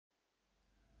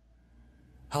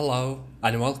Hello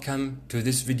and welcome to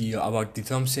this video about the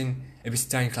Thompson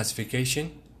Epstein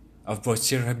classification of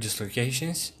posterior hip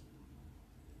dislocations.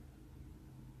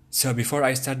 So before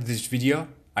I start this video,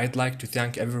 I'd like to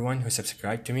thank everyone who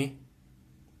subscribed to me.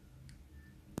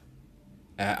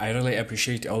 I really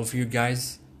appreciate all of you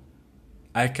guys.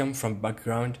 I come from a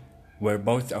background where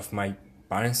both of my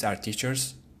parents are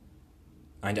teachers,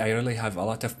 and I really have a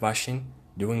lot of passion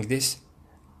doing this,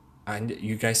 and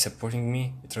you guys supporting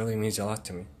me, it really means a lot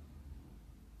to me.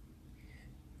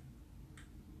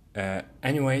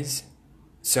 This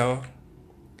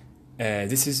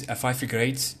is a 5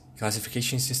 grades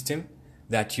classification system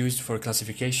that used for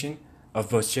classification of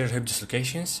posterior hip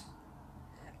dislocations,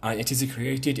 and it is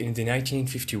created in the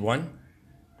 1951,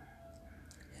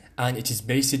 and it is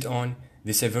based on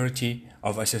the severity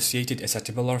of associated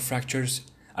acetabular fractures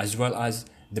as well as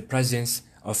the presence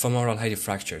of femoral head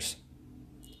fractures.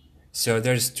 So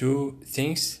there's two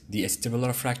things, the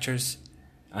acetabular fractures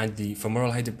and the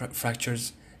femoral head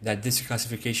fractures, that this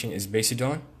classification is based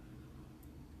on.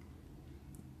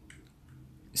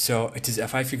 So it is a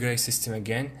 5 grade system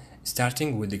again,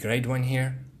 starting with the grade 1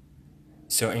 here.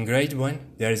 So in grade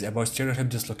 1 there is a posterior hip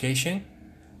dislocation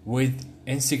with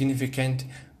insignificant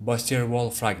posterior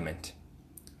wall fragment.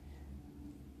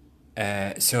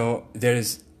 So there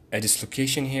is a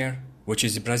dislocation here which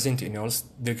is present in all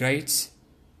the grades,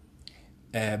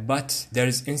 but there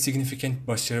is insignificant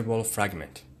posterior wall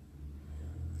fragment.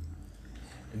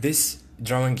 This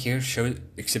drawing here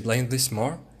explains this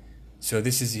more. So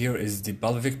this is here is the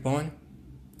pelvic bone,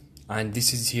 and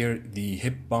this is here the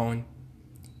hip bone.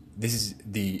 This is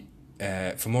the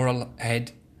femoral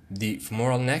head, the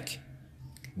femoral neck,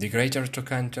 the greater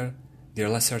trochanter, the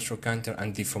lesser trochanter,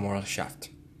 and the femoral shaft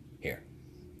here.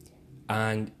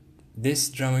 And this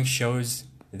drawing shows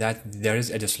that there is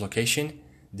a dislocation.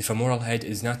 The femoral head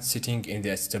is not sitting in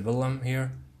the acetabulum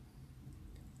here,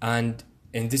 and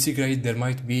in this grade there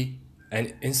might be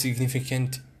an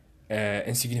insignificant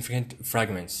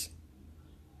fragments.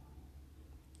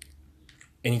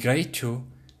 In grade 2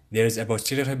 there is a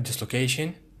posterior hip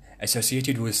dislocation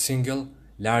associated with single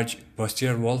large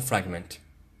posterior wall fragment.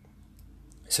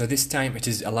 So this time it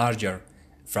is a larger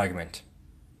fragment,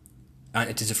 and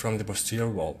it is from the posterior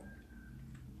wall.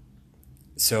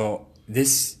 So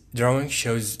this drawing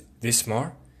shows this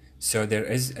more. So there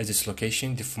is a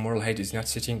dislocation, the femoral head is not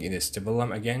sitting in the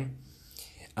acetabulum again,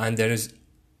 and there is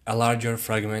a larger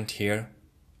fragment here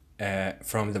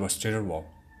from the posterior wall.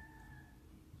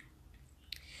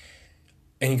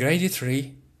 In grade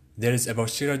 3 there is a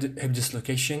posterior hip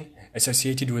dislocation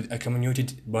associated with a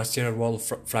comminuted posterior wall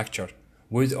fracture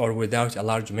with or without a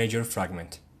large major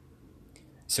fragment.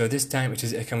 So this time it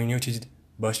is a comminuted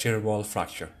posterior wall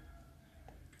fracture.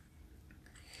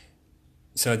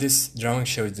 So this drawing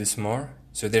shows this more.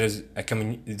 So there is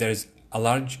a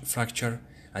large fracture,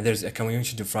 and there is a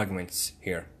comminuted fragments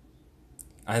here,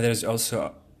 and there is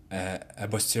also a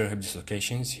posterior hip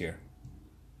dislocations here.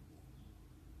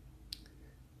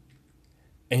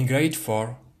 In grade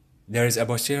 4 there is a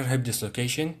posterior hip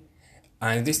dislocation,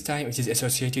 and this time it is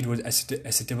associated with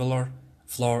acetabular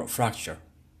floor fracture,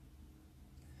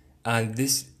 and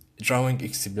this drawing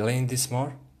explains this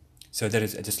more. So there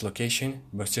is a dislocation,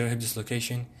 posterior hip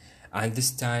dislocation, and this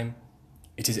time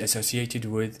it is associated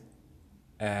with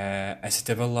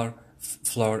acetabular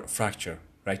floor fracture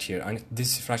right here, and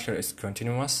this fracture is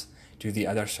continuous to the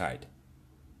other side.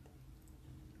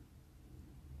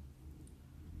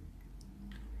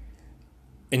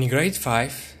 In grade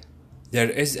 5 there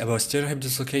is a posterior hip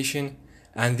dislocation,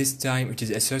 and this time it is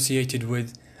associated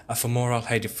with a femoral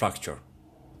head fracture.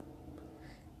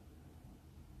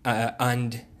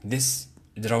 And this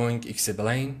drawing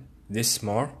explains this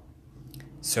more.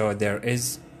 So there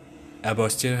is a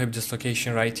posterior hip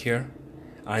dislocation right here,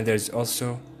 and there is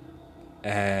also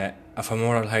a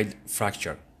femoral head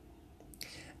fracture,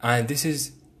 and this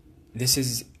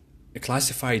is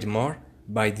classified more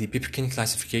by the Pipkin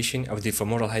classification of the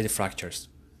femoral head fractures.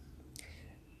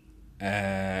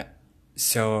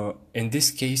 So in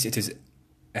this case it is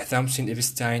a Thompson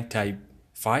Epstein type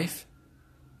 5,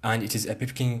 and it is a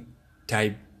Pipkin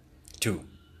type 2.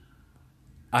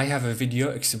 I have a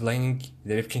video explaining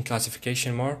the Pipkin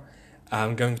classification more.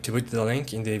 I'm going to put the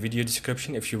link in the video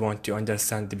description if you want to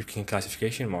understand the Pipkin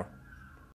classification more.